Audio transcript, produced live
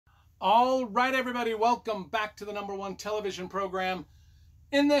All right, everybody, welcome back to the #1 television program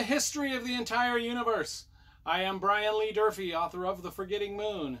in the history of the entire universe. I am Brian Lee Durfee, author of The Forgetting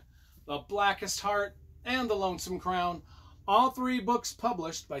Moon, The Blackest Heart, and The Lonesome Crown, all three books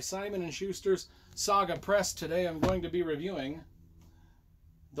published by Simon & Schuster's Saga Press. Today I'm going to be reviewing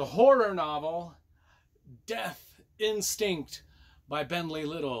the horror novel Death Instinct by Bentley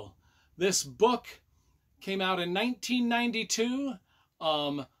Little. This book came out in 1992.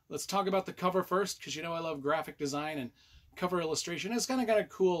 Let's talk about the cover first, because you know I love graphic design and cover illustration. It's kind of got a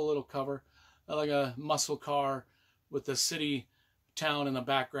cool little cover, like a muscle car with the city town in the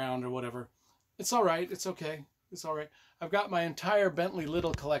background or whatever. It's all right. It's okay. It's all right. I've got my entire Bentley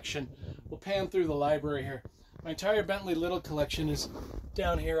Little collection. We'll pan through the library here. My entire Bentley Little collection is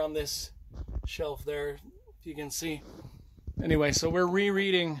down here on this shelf there, if you can see. Anyway, so we're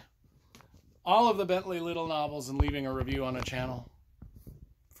rereading all of the Bentley Little novels and leaving a review on a channel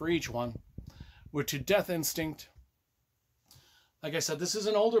for each one. We're to Death Instinct. Like I said, this is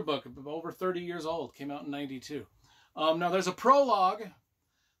an older book, over 30 years old. Came out in 92. Now there's a prologue.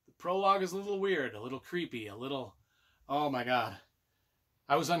 The prologue is a little weird, a little creepy, a little... Oh my God.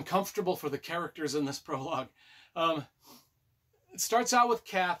 I was uncomfortable for the characters in this prologue. It starts out with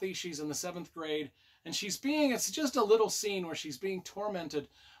Kathy. She's in the 7th grade. And it's just a little scene where she's being tormented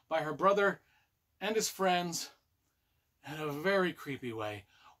by her brother and his friends in a very creepy way,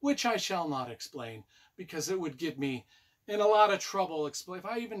 which I shall not explain because it would get me in a lot of trouble. If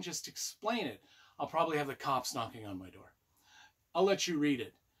I even just explain it, I'll probably have the cops knocking on my door. I'll let you read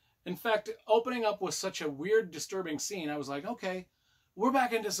it. In fact, opening up with such a weird, disturbing scene, I was like, okay, we're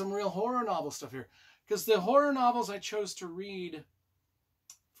back into some real horror novel stuff here. Because the horror novels I chose to read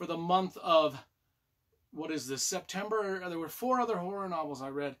for the month of, what is this, September, there were 4 other horror novels I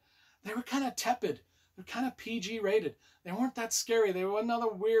read. They were kind of tepid. They're kind of PG rated. They weren't that scary. They were another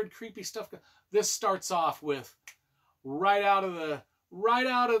weird, creepy stuff. This starts off with, right out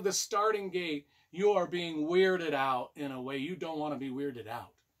of the starting gate, you are being weirded out in a way you don't want to be weirded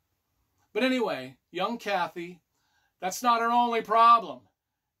out. But anyway, young Kathy, that's not her only problem.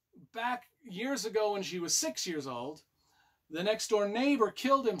 Back years ago when she was 6 years old, the next door neighbor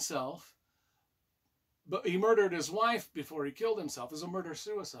killed himself, but he murdered his wife before he killed himself. It was a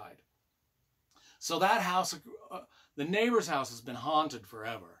murder-suicide. So that house, the neighbor's house, has been haunted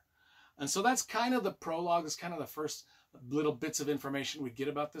forever. And so that's kind of the prologue. It's kind of the first little bits of information we get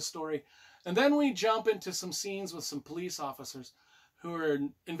about this story. And then we jump into some scenes with some police officers who are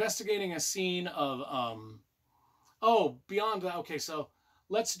investigating a scene of, beyond that. Okay, so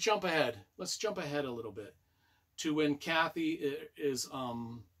let's jump ahead. Let's jump ahead a little bit to when Kathy is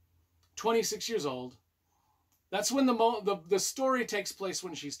 26 years old. That's when the story takes place,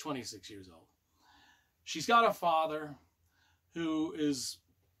 when she's 26 years old. She's got a father who is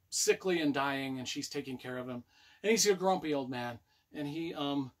sickly and dying, and she's taking care of him. And he's a grumpy old man. And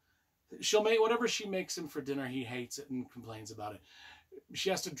she'll make whatever she makes him for dinner. He hates it and complains about it. She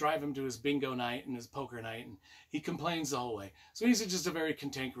has to drive him to his bingo night and his poker night, and he complains the whole way. So he's just a very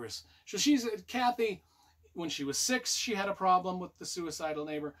cantankerous. So Kathy, when she was 6, she had a problem with the suicidal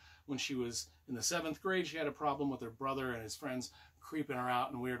neighbor. When she was in the 7th grade, she had a problem with her brother and his friends creeping her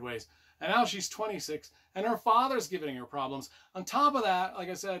out in weird ways. And now she's 26, and her father's giving her problems. On top of that, like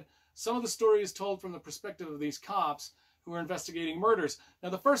I said, some of the story is told from the perspective of these cops who are investigating murders. Now,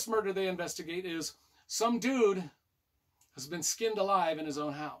 the first murder they investigate is some dude has been skinned alive in his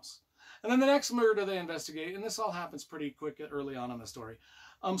own house. And then the next murder they investigate, and this all happens pretty quick early on in the story,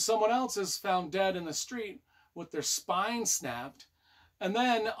 someone else is found dead in the street with their spine snapped. And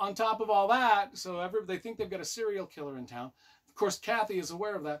then on top of all that, so they think they've got a serial killer in town. Of course, Kathy is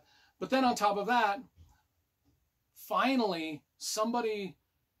aware of that. But then on top of that, finally, somebody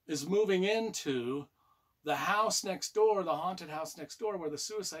is moving into the house next door, the haunted house next door where the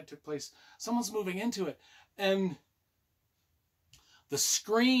suicide took place. Someone's moving into it. And the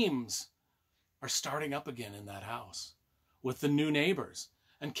screams are starting up again in that house with the new neighbors.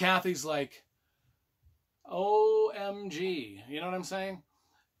 And Kathy's like, OMG. You know what I'm saying?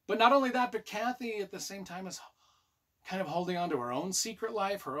 But not only that, but Kathy at the same time is kind of holding on to her own secret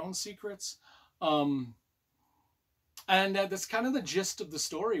life, her own secrets. And that's kind of the gist of the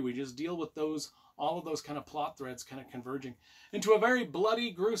story. We just deal with all of those kind of plot threads kind of converging into a very bloody,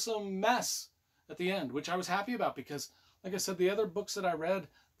 gruesome mess at the end, which I was happy about because, like I said, the other books that I read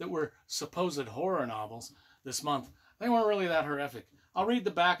that were supposed horror novels this month, they weren't really that horrific. I'll read the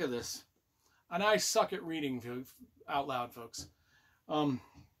back of this. And I suck at reading out loud, folks.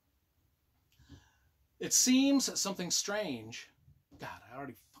 It seems something strange. God, I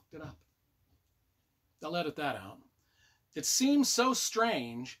already fucked it up. I'll edit that out. It seems so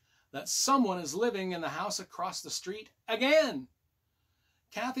strange that someone is living in the house across the street again.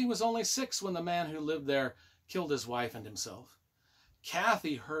 Kathy was only 6 when the man who lived there killed his wife and himself.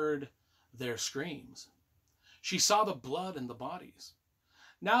 Kathy heard their screams. She saw the blood and the bodies.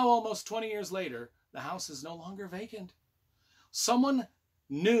 Now, almost 20 years later, the house is no longer vacant. Someone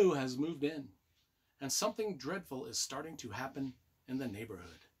new has moved in, and something dreadful is starting to happen in the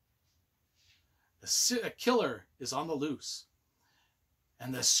neighborhood. A killer is on the loose,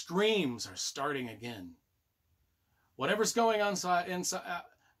 and the screams are starting again. Whatever's going on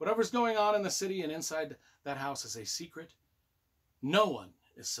in the city and inside that house is a secret no one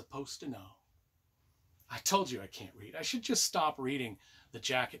is supposed to know. I told you I can't read. I should just stop reading the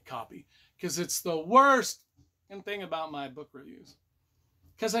jacket copy, because it's the worst thing about my book reviews.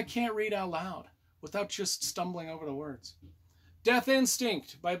 Because I can't read out loud without just stumbling over the words. Death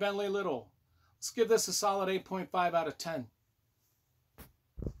Instinct by Bentley Little. Let's give this a solid 8.5 out of 10.